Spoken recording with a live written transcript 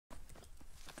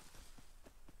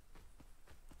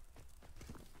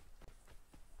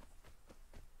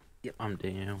Yep, I'm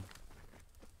down.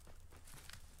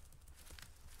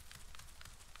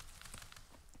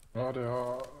 Ja,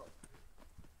 der...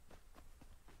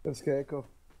 Das Gecko.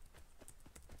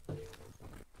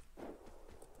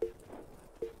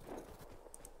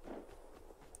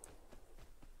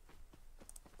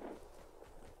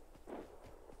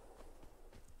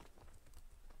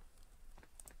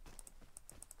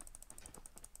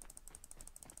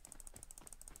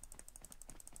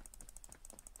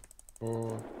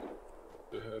 Oh,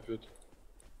 der Herr wird...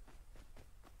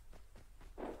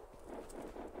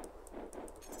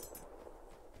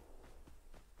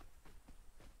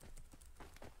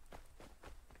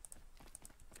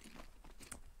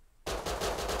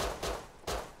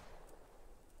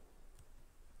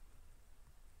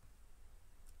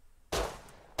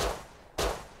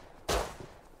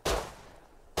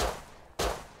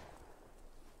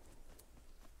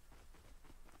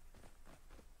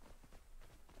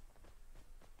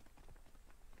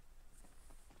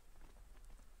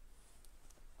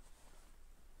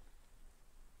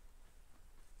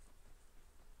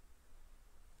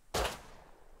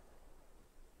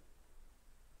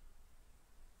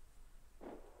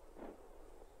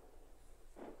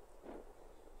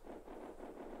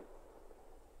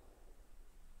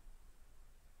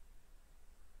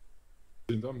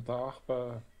 Sind am Dach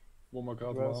bei, wo wir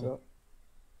gerade Weiß, waren. ja.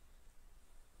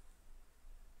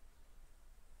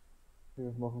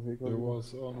 Wir machen wir There gerade.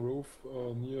 was on roof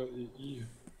near EE.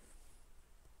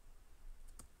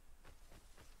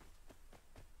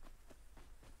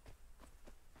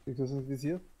 Kriegt das ins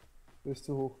Visier? Der ist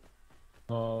zu hoch.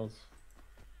 Ah,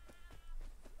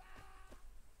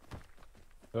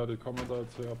 ja, die kommen da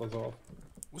jetzt her, pass auf.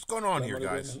 What's going on here, Einmal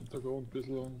über den guys? Hintergrund ein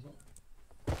bisschen und so.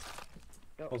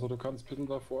 Also du kannst ein bisschen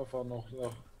davor fahren noch, ja.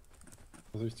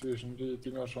 Dass ich zwischen die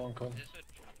Dinger schauen kann.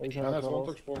 Da ist Einer einer ist raus.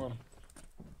 runtergesprungen.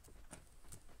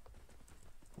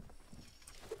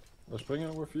 Da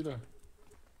springen nur viele.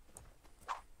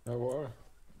 Jawohl.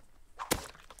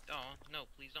 Oh, no,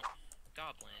 please don't.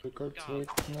 Goblin. Zurück, Goblin.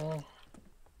 zurück, no.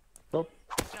 Stopp.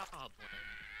 Goblin.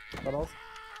 Geradeaus.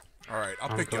 Alright,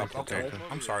 I'll pick you up. Okay.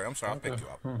 I'm sorry, I'll pick you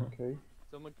up. Okay.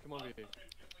 Someone come over here.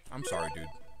 I'm sorry, dude.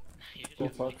 You just So,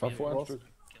 have to fahr, make fahr me- vor ein Stück.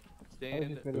 Hab ich Stand.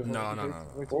 nicht mehr No, davon. no, no,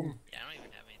 no. Rechts Oben. oben. Yeah, I don't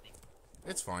even have anything.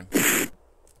 It's fine.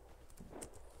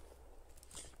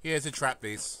 Yeah, it's a trap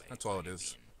base. That's all it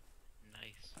is.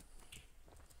 Nice.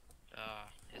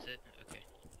 Is it? Okay.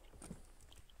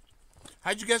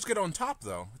 How'd you guys get on top,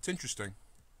 though? It's interesting.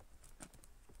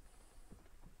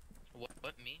 What,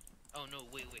 me? Oh, no,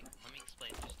 wait. Let me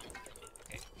explain. Just don't kill me,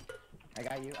 okay? I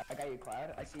got you,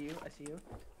 Cloud. I see you.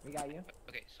 We got you.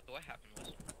 Okay, so what happened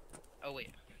was... Oh, wait,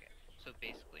 okay. So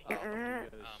basically, You guys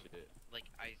shit. like,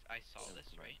 I saw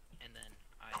this, right? And then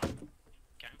I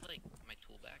kind of, like, my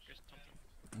tool back or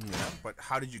something. Yeah, but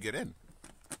how did you get in?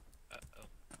 Oh.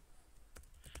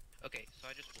 Okay, so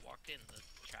I just walked in. The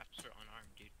traps are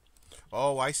unarmed, dude.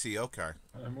 Oh, I see. Okay.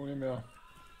 Muni mehr.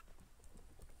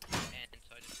 And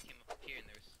so I just came up here and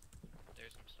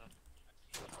there's some stuff.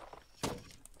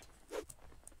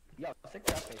 Yo, sick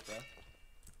trap base, bro.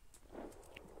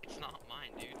 It's not mine,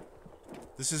 dude.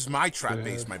 This is my trap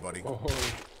base, my buddy. Oh,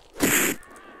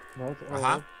 Nice.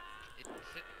 Uh-huh. Oh,